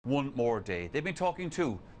one more day. They've been talking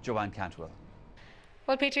to Joanne Cantwell.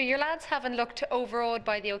 Well, Peter, your lads haven't looked overawed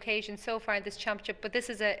by the occasion so far in this championship, but this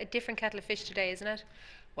is a different kettle of fish today, isn't it?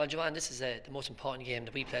 Well, Joanne, this is the most important game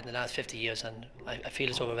that we played in the last 50 years, and I feel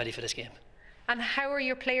as though we're ready for this game. And how are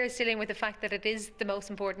your players dealing with the fact that it is the most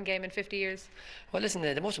important game in 50 years? Well, listen,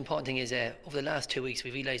 the most important thing is over the last 2 weeks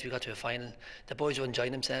we realised we got to a final. The boys were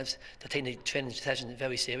enjoying themselves. They're taking the training session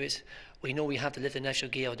very serious. We know we have to lift the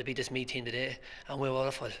national gear to beat this Meath team today, and we're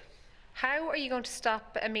all for it. How are you going to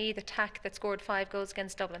stop a Meath attack that scored 5 goals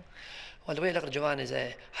against Dublin? Well, the way I look at Joanne is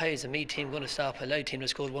how is the Meath team going to stop a Louth team that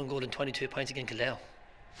scored 1 goal and 22 points against Kildare?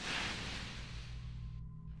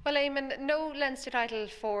 Well, Eamon, no Leinster title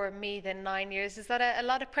for Meath in 9 years. Is that a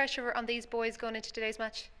lot of pressure on these boys going into today's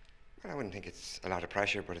match? Well, I wouldn't think it's a lot of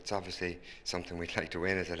pressure, but it's obviously something we'd like to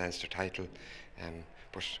win as a Leinster title.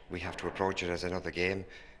 But we have to approach it as another game.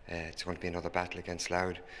 It's going to be another battle against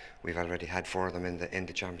Louth. We've already had 4 of them in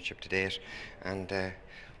the championship to date, and we're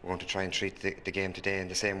going to try and treat the game today in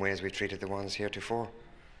the same way as we've treated the ones heretofore.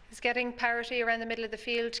 Is getting parity around the middle of the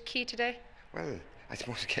field key today? Well, I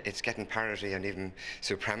suppose it's getting parity and even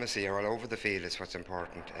supremacy all over the field is what's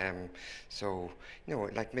important. So, you know,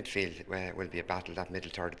 like midfield will be a battle, that middle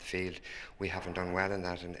third of the field. We haven't done well in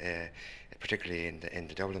that, and particularly in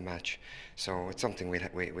the Dublin match. So it's something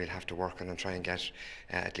we'll have to work on and try and get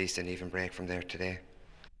at least an even break from there today.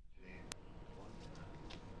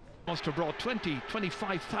 Must have brought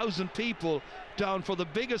 25,000 people down for the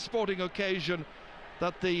biggest sporting occasion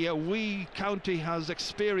that the wee county has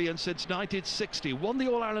experienced since 1960. Won the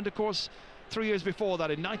All-Ireland, of course, 3 years before that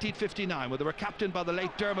in 1959, where they were captained by the late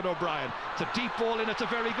Dermot O'Brien. It's a deep ball in, it's a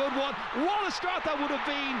very good one. What a start that would have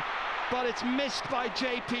been, but it's missed by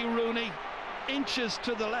J.P. Rooney. Inches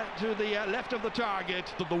to the left of the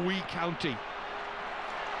target of the wee county.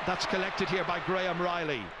 That's collected here by Graham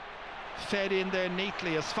Riley. Fed in there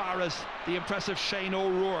neatly as far as the impressive Shane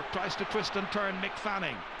O'Rourke. Tries to twist and turn Mick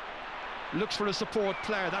Fanning. Looks for a support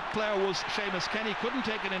player. That player was Seamus Kenny. Couldn't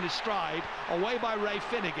take it in his stride. Away by Ray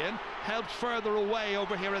Finnegan. Helped further away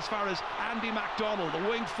over here as far as Andy MacDonald, the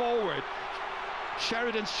wing forward.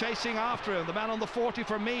 Sheridan's chasing after him. The man on the 40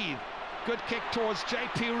 for Meath. Good kick towards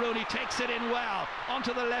J.P. Rooney. Takes it in well.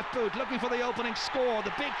 Onto the left boot. Looking for the opening score.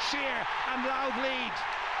 The big cheer and Louth lead.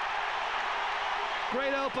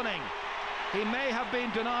 Great opening. He may have been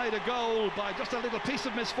denied a goal by just a little piece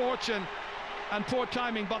of misfortune and poor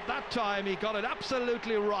timing, but that time he got it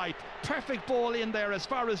absolutely right. Perfect ball in there as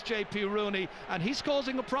far as J.P. Rooney, and he's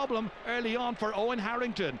causing a problem early on for Owen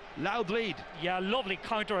Harrington. Louth lead. Yeah, lovely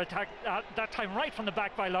counter-attack that time right from the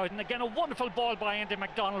back by Louth, and again a wonderful ball by Andy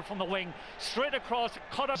MacDonald from the wing, straight across,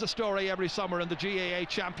 cut up. There's a story every summer in the GAA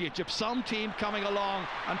Championship, some team coming along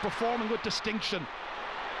and performing with distinction.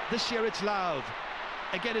 This year it's Louth.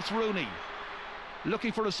 Again it's Rooney.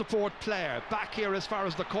 Looking for a support player. Back here as far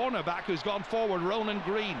as the cornerback who's gone forward, Ronan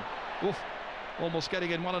Green. Oof, almost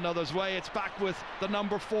getting in one another's way. It's back with the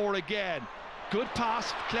number 4 again. Good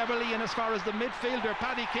pass, cleverly in as far as the midfielder,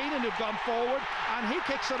 Paddy Keenan, who've gone forward, and he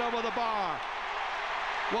kicks it over the bar.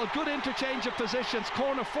 Well, good interchange of positions.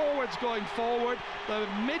 Corner forwards going forward. The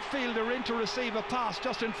midfielder in to receive a pass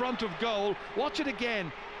just in front of goal. Watch it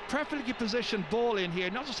again. Perfectly positioned ball in here,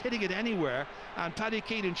 not just hitting it anywhere, and Paddy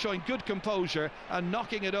Keenan showing good composure and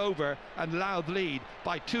knocking it over, and Louth lead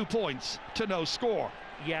by 2 points to no score.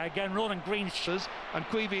 Yeah, again Ronan Green and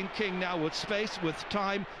Queeveen King now with space, with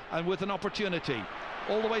time and with an opportunity.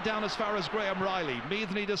 All the way down as far as Graham Riley.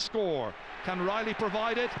 Meath need a score. Can Riley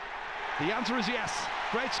provide it? The answer is yes.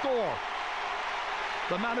 Great score.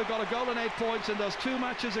 The man who got a goal and 8 points in those 2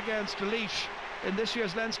 matches against Laois in this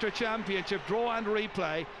year's Leinster Championship, draw and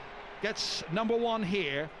replay, gets number 1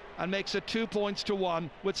 here and makes it 2 points to 1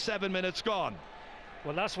 with 7 minutes gone.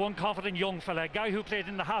 Well, that's one confident young fella, a guy who played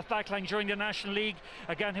in the half-back line during the National League,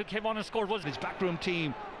 again who came on and scored. Was his backroom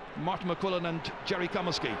team, Martin McQuillan and Jerry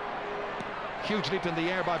Comiskey. Huge leap in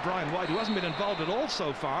the air by Brian White, who hasn't been involved at all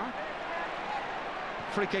so far.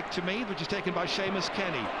 Free kick to Meath, which is taken by Seamus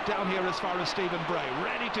Kenny. Down here as far as Stephen Bray,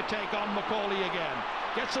 ready to take on Macaulay again.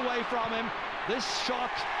 Gets away from him. This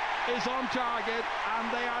shot is on target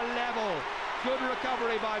and they are level. Good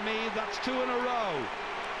recovery by Meath. That's 2 in a row.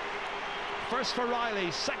 First for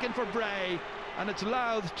Riley, second for Bray, and it's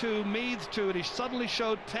Louth 2, Meath 2, and he suddenly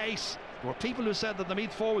showed pace. There were people who said that the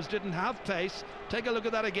Meath forwards didn't have pace. Take a look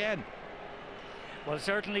at that again. Well,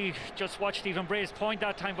 certainly just watch Stephen Bray's point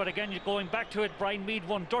that time, but again, you're going back to it, Brian Mead,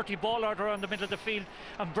 one dirty ball out around the middle of the field,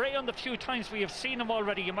 and Bray, on the few times we have seen him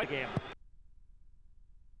already in my game.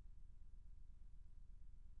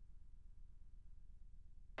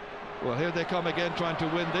 Well, here they come again trying to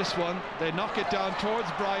win this one. They knock it down towards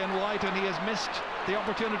Brian White, and he has missed the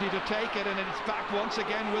opportunity to take it, and it's back once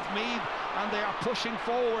again with Meath, and they are pushing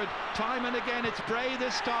forward time and again. It's Bray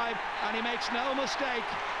this time, and he makes no mistake.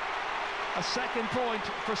 A second point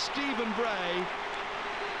for Stephen Bray.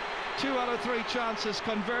 2 out of 3 chances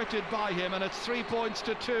converted by him, and it's 3 points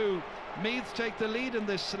to 2. Meath take the lead in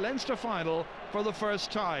this Leinster final for the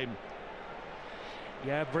first time.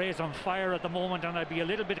 Yeah, Bray's on fire at the moment, and I'd be a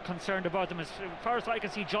little bit concerned about them. As far as I can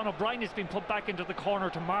see, John O'Brien has been put back into the corner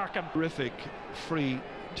to mark him. Terrific free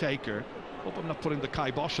taker. Hope I'm not putting the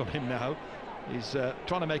kibosh on him now. He's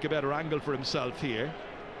trying to make a better angle for himself here.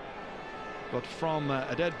 But from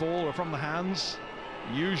a dead ball or from the hands,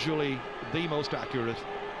 usually the most accurate.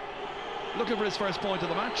 Looking for his first point of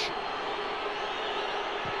the match.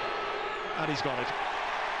 And he's got it.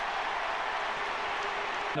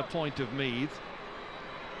 A point of Meath.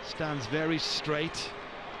 Stands very straight.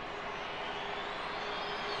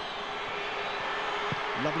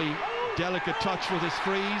 Lovely delicate touch with his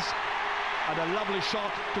freeze, and a lovely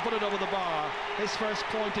shot to put it over the bar. His first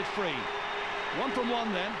pointed free. 1 from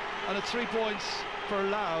 1 then, and it's 3 points for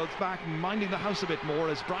Louth. Back minding the house a bit more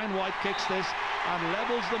as Brian White kicks this and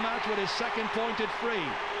levels the match with his second pointed free.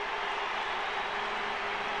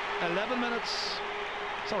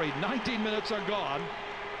 19 minutes are gone,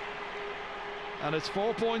 and it's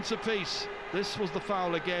 4 points apiece. This was the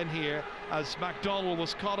foul again here as MacDonald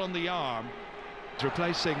was caught on the arm.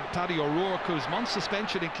 Replacing Paddy O'Rourke, whose month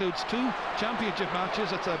suspension includes 2 championship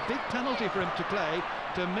matches. It's a big penalty for him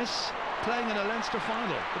to miss playing in a Leinster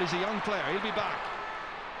final, but he's a young player, he'll be back.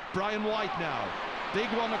 Brian White now, big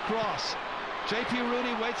one across. JP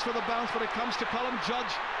Rooney waits for the bounce, but it comes to Colm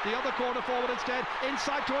Judge, the other corner forward instead,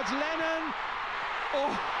 inside towards Lennon.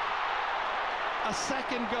 Oh! A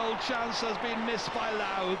second goal chance has been missed by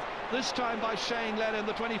Louth, this time by Shane Lennon,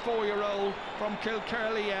 the 24-year-old from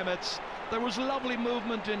Kilkerley Emmets. There was lovely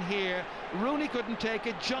movement in here. Rooney couldn't take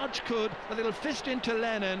it, Judge could. A little fist into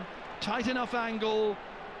Lennon, tight enough angle,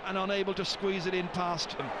 and unable to squeeze it in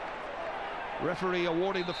past him. Referee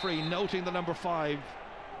awarding the free, noting the number 5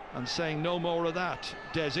 and saying no more of that.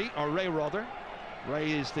 Desi, or Ray rather.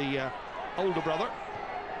 Ray is the older brother.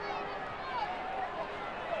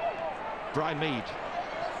 Brian Mead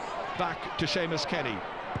back to Seamus Kenny,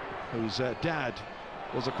 whose dad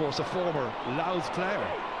was of course a former Louth player.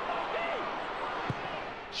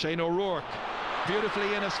 Shane O'Rourke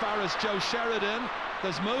beautifully in as far as Joe Sheridan.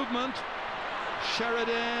 There's movement.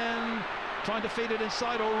 Sheridan trying to feed it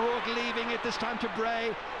inside. O'Rourke leaving it this time to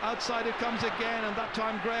Bray. Outside it comes again, and that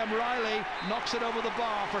time Graham Riley knocks it over the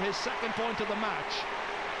bar for his second point of the match.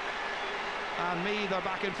 And Meath are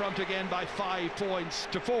back in front again by 5 points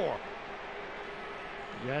to 4.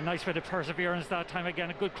 Yeah, nice bit of perseverance that time again.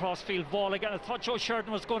 A good crossfield ball again. I thought Joe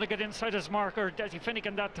Sheridan was going to get inside his marker. Desi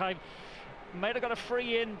Finnegan that time might have got a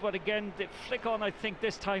free in, but again the flick on, I think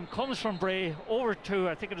this time, comes from Bray over to,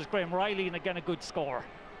 I think it was Graham Riley, and again a good score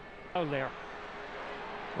out there.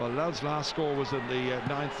 Well, Louth's last score was in the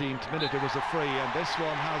 19th minute. It was a free, and this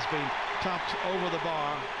one has been tapped over the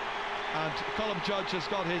bar, and Colm Judge has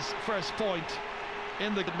got his first point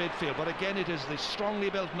in the midfield. But again, it is the strongly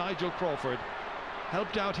built Nigel Crawford,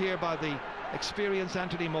 helped out here by the experienced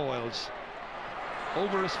Anthony Moyles,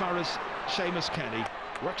 over as far as Seamus Kenny,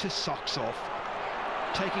 works his socks off.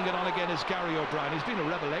 Taking it on again is Gary O'Brien. He's been a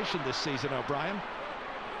revelation this season, O'Brien.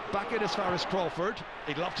 Back in as far as Crawford.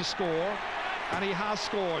 He'd love to score, and he has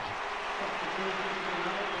scored.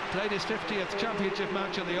 Played his 50th championship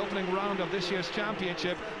match in the opening round of this year's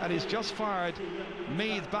championship, and he's just fired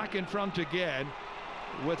Meath back in front again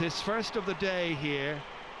with his first of the day here,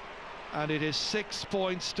 and it is 6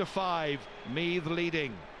 points to 5. Meath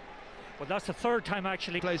leading. Well, that's the third time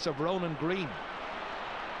actually. Place of Ronan Green.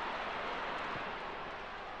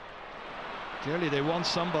 Clearly they want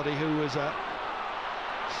somebody who is a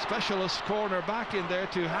specialist corner back in there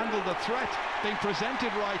to handle the threat being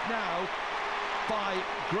presented right now by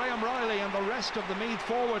Graham Riley and the rest of the Meath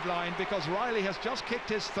forward line, because Riley has just kicked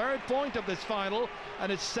his 3rd point of this final,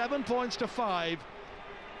 and it's 7 points to 5.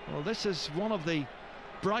 Well, this is one of the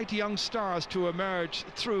bright young stars to emerge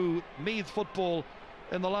through Meath football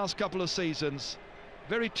in the last couple of seasons.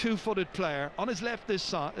 Very two-footed player, on his left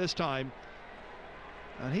this time.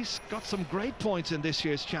 And he's got some great points in this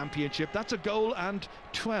year's championship. That's a goal and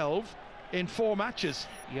 12 in 4 matches.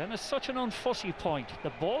 Yeah, and it's such an unfussy point.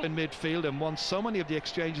 The ball in midfield and won so many of the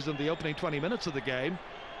exchanges in the opening 20 minutes of the game.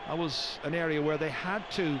 That was an area where they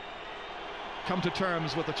had to come to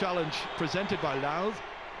terms with the challenge presented by Louth.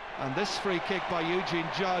 And this free kick by Eugene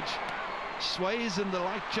Judge sways in the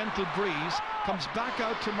light gentle breeze, comes back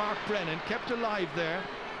out to Mark Brennan, kept alive there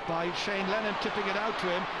by Shane Lennon, tipping it out to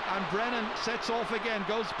him, and Brennan sets off again,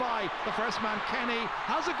 goes by the first man. Kenny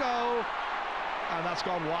has a go, and that's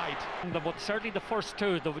gone wide. But certainly the first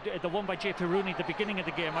two, the one by JP Rooney at the beginning of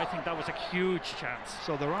the game, I think that was a huge chance.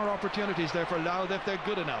 So there are opportunities there for Louth if they're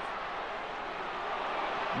good enough.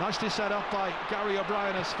 Nicely set up by Gary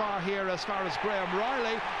O'Brien as far as Graham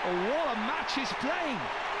Riley. Oh, what a match he's playing!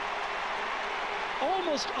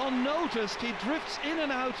 Almost unnoticed, he drifts in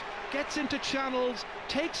and out, gets into channels,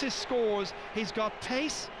 takes his scores. He's got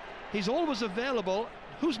pace, he's always available.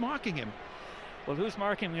 Who's marking him? Well, who's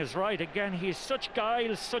marking him is right. Again, he has such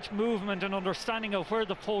guile, such movement and understanding of where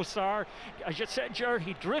the posts are. As you said, Gerard,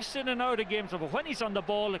 he drifts in and out of games, but when he's on the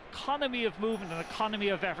ball, economy of movement and economy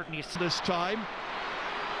of effort. And he's this time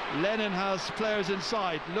Lennon has players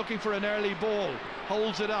inside, looking for an early ball,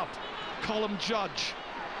 holds it up. Colm Judge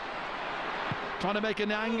trying to make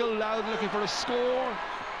an angle. Louth looking for a score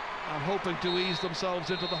and hoping to ease themselves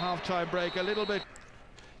into the half-time break a little bit.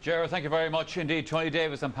 Gerard, thank you very much indeed. Tony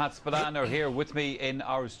Davis and Pat Spillane are here with me in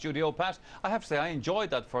our studio. Pat, I have to say I enjoyed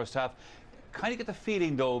that first half. Kind of get the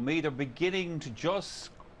feeling though, Meath are beginning to just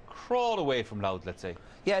crawl away from Louth, let's say.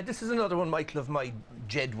 Yeah, this is another one, Michael, of my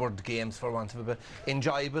Jedward games, for want of a bit.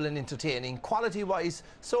 Enjoyable and entertaining. Quality-wise,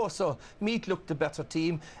 so. Meath looked the better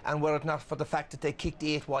team, and were it not for the fact that they kicked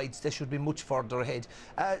 8 wides, they should be much further ahead.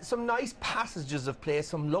 Some nice passages of play,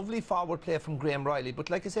 some lovely forward play from Graham Riley,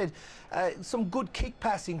 but like I said, some good kick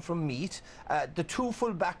passing from Meath. The 2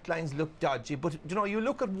 full back lines look dodgy, but you know, you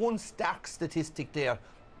look at one stark statistic there.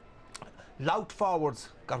 Louth forwards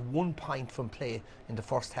got 1 point from play in the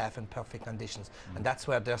first half in perfect conditions, and that's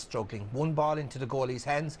where they're struggling. 1 ball into the goalie's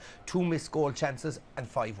hands, 2 missed goal chances, and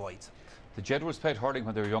 5 wides. The Jedwards played hurling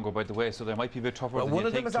when they were younger, by the way, so they might be a bit tougher. Well, than one you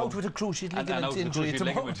of them think, is out with a cruciate ligament injury at the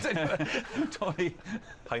moment. Tony,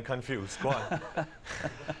 I'm confused. Go on.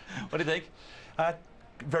 what do you think?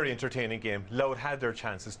 Very entertaining game. Louth had their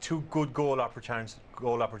chances. 2 good goal opportunities.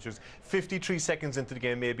 53 seconds into the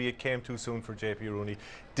game, maybe it came too soon for JP Rooney.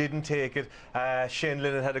 Didn't take it. Shane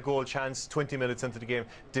Lennon had a goal chance 20 minutes into the game.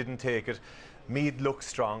 Didn't take it. Meath looked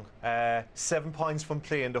strong. 7 points from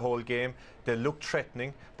play in the whole game. They looked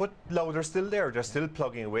threatening, but Louth are still there. They're still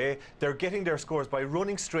plugging away. They're getting their scores by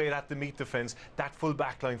running straight at the Meath defence. That full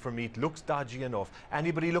back line for Meath looks dodgy enough.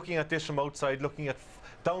 Anybody looking at this from outside, looking at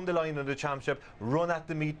down the line in the championship, run at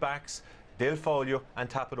the Meath backs. They'll foul you and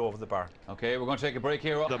tap it over the bar. OK, we're going to take a break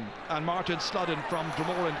here. And Martin Sludden from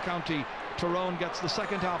Dromore in County Tyrone gets the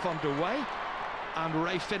second half underway. And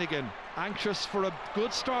Ray Finnegan, anxious for a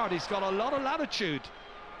good start. He's got a lot of latitude.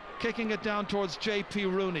 Kicking it down towards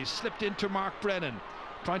JP Rooney. Slipped into Mark Brennan.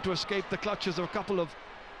 Trying to escape the clutches of a couple of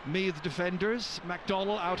Meath defenders.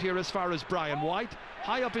 McDonnell out here as far as Brian White.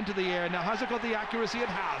 High up into the air. Now, has it got the accuracy? It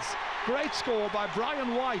has. Great score by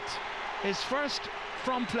Brian White. His first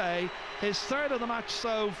from play. His 3rd of the match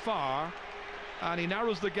so far. And he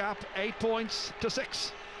narrows the gap 8 points to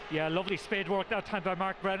 6. Yeah, lovely spade work that time by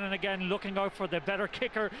Mark Brennan, again looking out for the better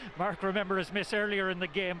kicker. Mark, remember his miss earlier in the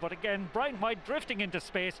game, but again Brian White drifting into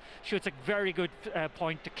space shoots a very good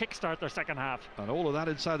point to kickstart their second half. And all of that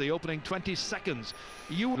inside the opening 20 seconds.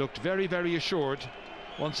 You looked very, very assured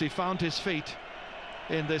once he found his feet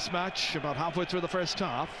in this match about halfway through the first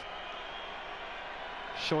half,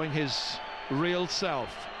 showing his real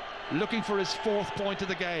self, looking for his 4th point of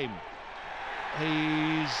the game.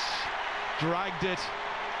 He's dragged it,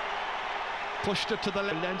 pushed it to the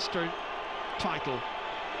Leinster title.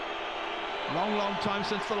 Long time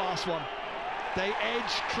since the last one. They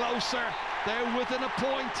edge closer. They're within a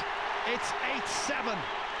point. It's 8-7.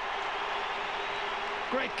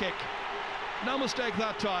 Great kick. No mistake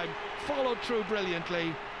that time. Followed through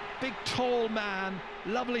brilliantly. Big tall man,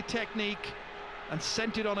 lovely technique, and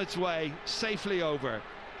sent it on its way safely over.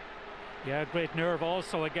 Yeah, great nerve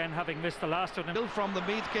also, again having missed the last one. Still from the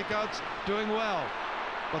Meath kickouts, doing well.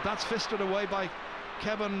 But that's fisted away by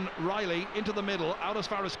Kevin Riley into the middle, out as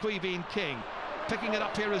far as Queeveen King. Picking it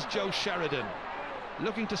up here is Joe Sheridan,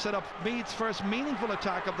 looking to set up Meath's first meaningful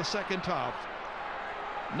attack of the second half.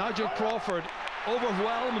 Nigel Crawford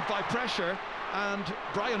overwhelmed by pressure, and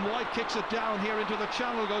Brian White kicks it down here into the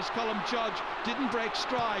channel. Goes Colm Judge, didn't break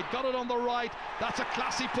stride, got it on the right. That's a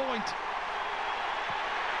classy point.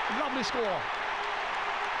 Lovely score.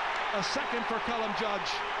 A second for Colm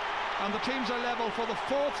Judge. And the teams are level for the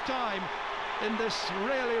 4th time in this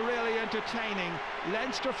really entertaining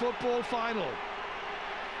Leinster football final.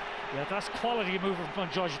 Yeah, that's quality movement from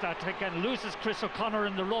Judge. That again loses Chris O'Connor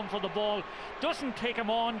in the run for the ball, doesn't take him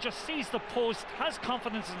on, just sees the post, has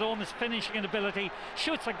confidence in his own finishing ability,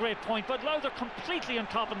 shoots a great point. But Louth are completely on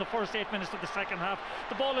top in the first 8 minutes of the second half.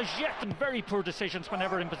 The ball is yet in very poor decisions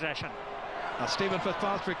whenever in possession. Now Stephen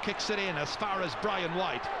Fitzpatrick kicks it in as far as Brian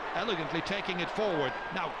White, elegantly taking it forward.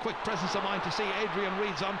 Now quick presence of mind to see Adrian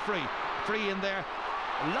Reid's on free in there.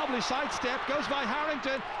 Lovely sidestep, goes by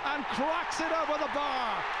Harrington and cracks it over the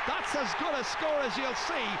bar. That's as good a score as you'll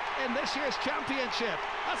see in this year's championship.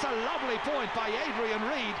 That's a lovely point by Adrian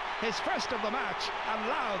Reid, his first of the match, and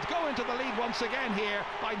Louth go into the lead once again here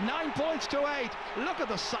by 9 points to 8. Look at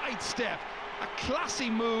the sidestep, a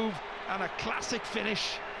classy move and a classic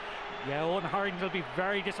finish. Yeah, Owen Harrington will be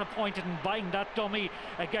very disappointed in buying that dummy.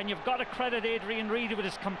 Again, you've got to credit Adrian Reid with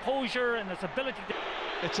his composure and his ability to...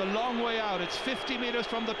 It's a long way out. It's 50 metres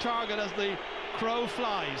from the target as the crow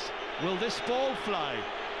flies. Will this ball fly?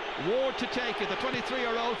 Ward to take it. The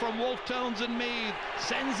 23-year-old from Wolfe Tones in Meath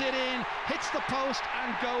sends it in, hits the post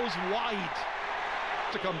and goes wide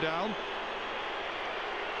to come down.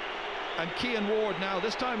 And Cian Ward now,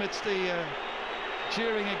 this time it's the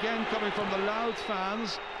cheering again coming from the Louth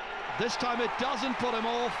fans. This time it doesn't put him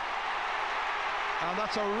off. And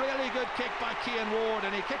that's a really good kick by Cian Ward,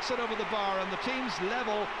 and he kicks it over the bar, and the team's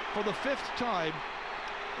level for the 5th time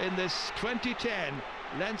in this 2010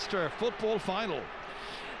 Leinster football final.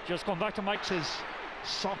 Just going back to Mike's his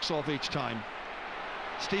socks off each time.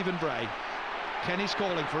 Stephen Bray. Kenny's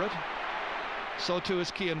calling for it. So too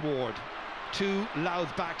is Cian Ward. 2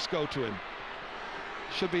 Louth backs go to him.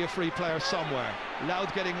 Should be a free player somewhere.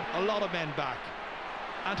 Louth getting a lot of men back.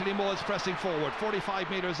 Anthony Moyles pressing forward,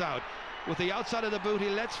 45 metres out. With the outside of the boot, he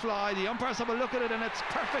lets fly. The umpires have a look at it, and it's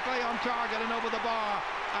perfectly on target and over the bar.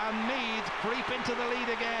 And Meath creep into the lead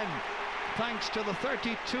again, thanks to the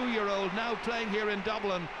 32-year-old now playing here in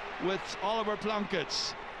Dublin with Oliver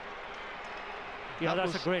Plunkett's. Yeah,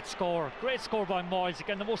 that's a great score. Great score by Moyles.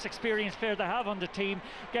 Again, the most experienced player they have on the team.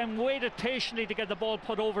 Again, waited patiently to get the ball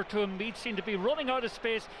put over to him. Meath seemed to be running out of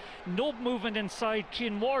space. No movement inside.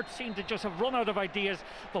 Cian Ward seemed to just have run out of ideas.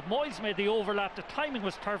 But Moyles made the overlap. The timing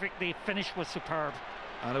was perfect. The finish was superb.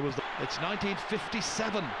 And it's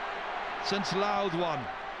 1957 since Louth won.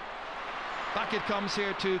 Back it comes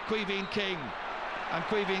here to Caoimhín King. And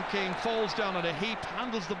Caoimhín King falls down on a heap,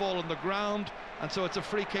 handles the ball on the ground, and so it's a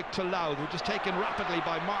free kick to Louth, which is taken rapidly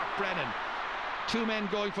by Mark Brennan. 2 men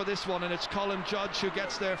going for this one, and it's Colin Judge who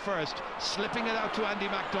gets there first, slipping it out to Andy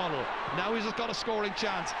MacDonald. Now he's got a scoring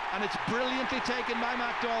chance, and it's brilliantly taken by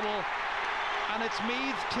MacDonald. And it's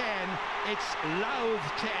Meath 10, it's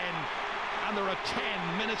Louth 10, and there are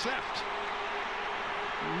 10 minutes left.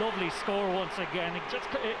 Lovely score once again.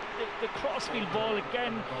 The crossfield ball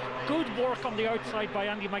again. Good work on the outside by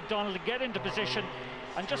Andy MacDonald to get into position,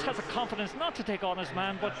 and just has the confidence not to take on his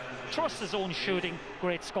man, but trust his own shooting.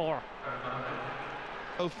 Great score.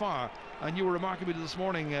 So far, and you were remarking to me this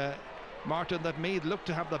morning, Martin, that Meath looked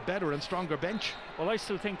to have the better and stronger bench. Well, I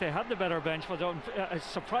still think they had the better bench, but it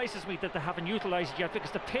surprises me that they haven't utilised it yet,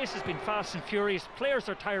 because the pace has been fast and furious. Players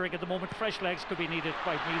are tiring at the moment. Fresh legs could be needed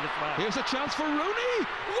by Meath as well. Here's a chance for Rooney.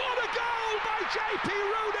 What a goal by JP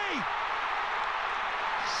Rooney!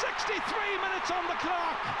 63 minutes on the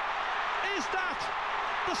clock. Is that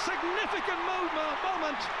the significant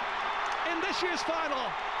moment in this year's final?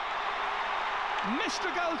 Missed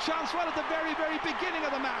a goal chance right at the very beginning of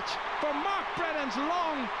the match for Mark Brennan's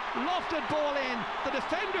long lofted ball in. The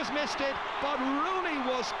defenders missed it, but Rooney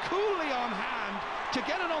was coolly on hand to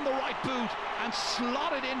get it on the right boot and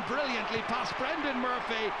slot it in brilliantly past Brendan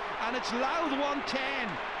Murphy, and it's Louth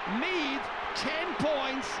 1-10. Meath 10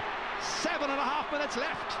 points, 7.5 minutes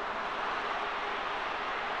left.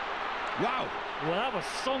 Wow. Well, that was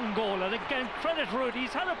some goal, and again, credit Rudy.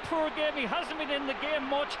 He's had a poor game. He hasn't been in the game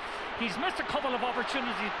much. He's missed a couple of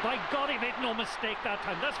opportunities. By God, he made no mistake that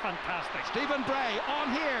time. That's fantastic. Stephen Bray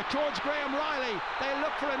on here towards Graham Riley. They look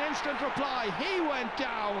for an instant reply. He went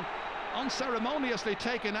down, unceremoniously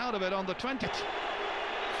taken out of it on the 20th.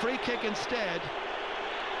 Free kick instead.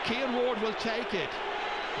 Cian Ward will take it.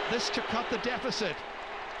 This to cut the deficit.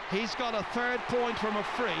 He's got a 3rd point from a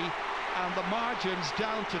free, and the margin's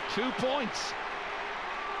down to 2 points.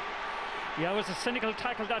 Yeah, it was a cynical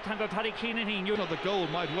tackle that time by Paddy Keenan. He knew the goal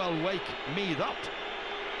might well wake Meath up.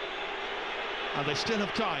 And they still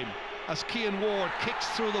have time as Cian Ward kicks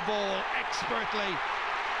through the ball expertly.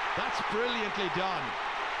 That's brilliantly done.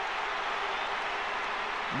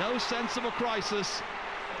 No sense of a crisis.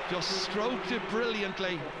 Just stroked it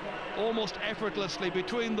brilliantly, almost effortlessly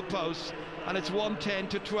between the posts, and it's 1-10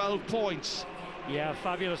 to 12 points. Yeah,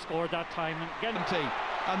 fabulous score that time.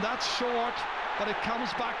 And that's short, but it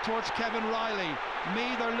comes back towards Kevin Riley.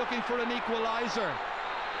 Meath are looking for an equaliser.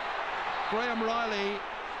 Graham Riley,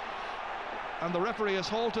 and the referee has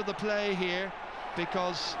halted the play here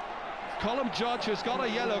because Colm Judge, who's got a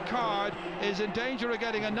yellow card, is in danger of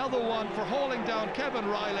getting another one for hauling down Kevin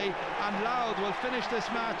Riley, and Louth will finish this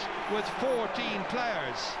match with 14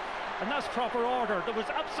 players. And that's proper order. There was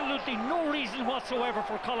absolutely no reason whatsoever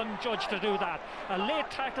for Colm Judge to do that. A late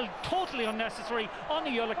tackle, totally unnecessary. On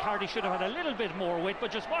the yellow card, he should have had a little bit more weight,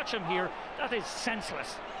 but just watch him here. That is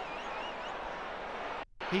senseless.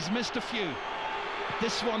 He's missed a few.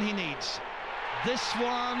 This one he needs. This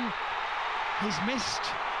one he's missed.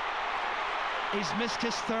 He's missed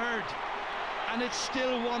his third. And it's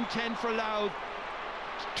still 110 for Louth.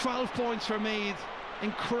 12 points for Meath.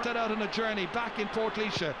 Set out on a journey back in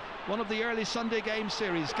Portlaoise. One of the early Sunday game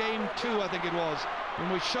series, game 2 I think it was,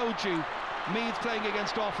 when we showed you Meath playing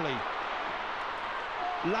against Offaly.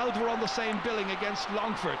 Louth were on the same billing against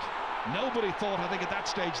Longford. Nobody thought, I think at that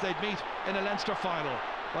stage, they'd meet in a Leinster final,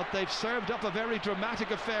 but they've served up a very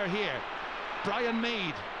dramatic affair here. Brian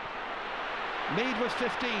Mead with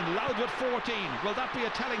 15, Louth with 14. Will that be a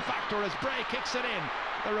telling factor as Bray kicks it in?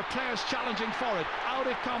 There are players challenging for it. Out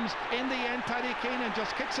it comes in the end. Paddy Keenan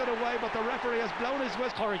just kicks it away, but the referee has blown his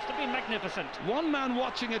whistle. Courage to be magnificent. One man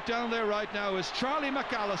watching it down there right now is Charlie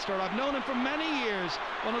McAllister. I've known him for many years.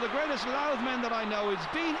 One of the greatest Louth men that I know.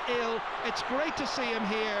 He's been ill. It's great to see him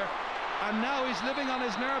here. And now he's living on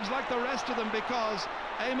his nerves like the rest of them, because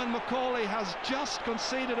Eamon Macaulay has just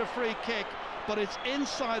conceded a free kick, but it's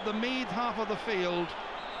inside the Meath half of the field,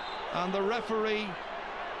 and the referee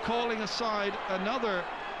calling aside another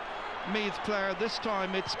Meath player. This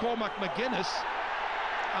time it's Cormac McGuinness,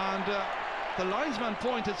 and the linesman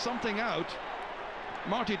pointed something out.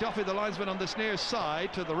 Marty Duffy, the linesman, on this near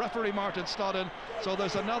side to the referee Martin Stodden. So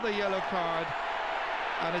there's another yellow card,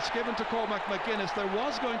 and it's given to Cormac McGuinness. There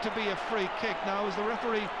was going to be a free kick. Now is the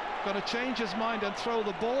referee going to change his mind and throw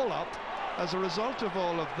the ball up as a result of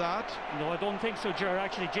all of that? No, I don't think so, Ger.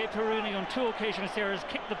 Actually, J.P. Rooney on 2 occasions there has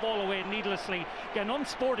kicked the ball away needlessly. Again,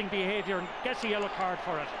 unsporting behaviour, and gets a yellow card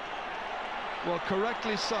for it. Well,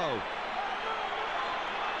 correctly so.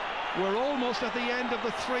 We're almost at the end of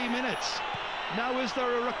the 3 minutes. Now is there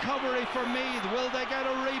a recovery for Meath? Will they get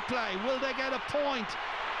a replay? Will they get a point?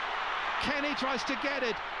 Kenny tries to get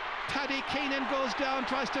it. Paddy Keenan goes down,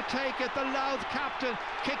 tries to take it. The Louth captain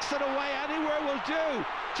kicks it away. Anywhere will do.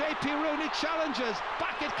 J.P. Rooney challenges.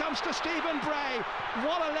 Back it comes to Stephen Bray.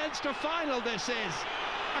 What a Leinster final this is.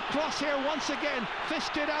 Across here once again,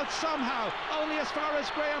 fisted out somehow, only as far as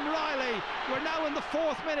Graham Riley. We're now in the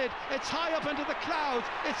 4th minute. It's high up into the clouds.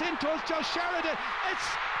 It's in towards Joe Sheridan. It's,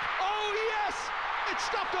 oh yes! It's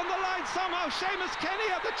stopped on the line somehow. Seamus Kenny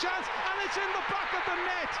had the chance, and it's in the back of the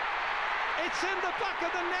net. It's in the back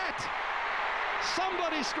of the net.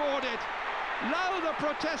 Somebody scored it. Louth are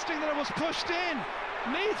protesting that it was pushed in.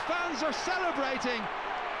 Meath fans are celebrating.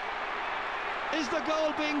 Is the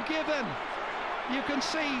goal being given? You can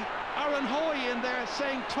see Aaron Hoy in there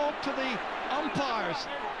saying talk to the umpires.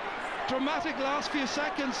 Dramatic last few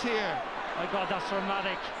seconds here. My God, that's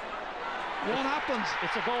dramatic. What happens?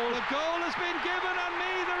 It's a goal. The goal has been given, and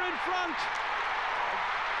Meath are in front.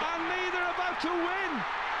 And Meath are about to win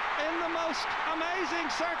in the most amazing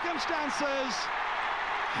circumstances.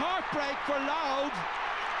 Heartbreak for Louth.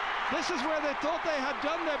 This is where they thought they had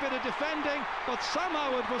done their bit of defending, but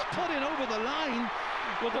somehow it was put in over the line.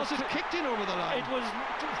 Well, was it kicked in over the line? It was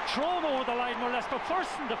thrown over the line, more or less. But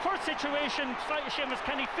the first situation, Seamus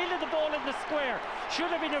Kenny fielded the ball in the square.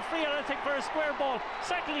 Should have been a free, I think, for a square ball.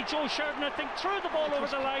 Secondly, Joe Sheridan, I think, threw the ball over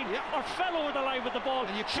the line, or fell over the line with the ball.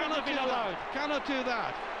 And you cannot do that. Cannot do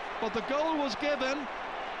that. But the goal was given,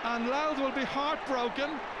 and Louth will be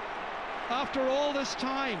heartbroken after all this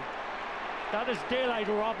time. That is daylight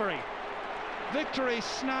robbery. Victory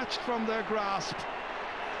snatched from their grasp.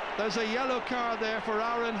 There's a yellow card there for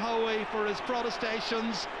Aaron Hoey for his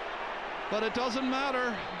protestations, but it doesn't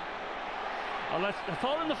matter. Well, I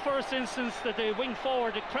thought in the first instance that the wing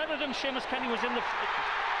forward, the credit him, Seamus Kenny was in the...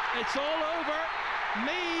 It's all over.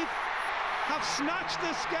 Meath have snatched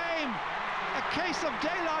this game. A case of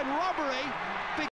daylight robbery.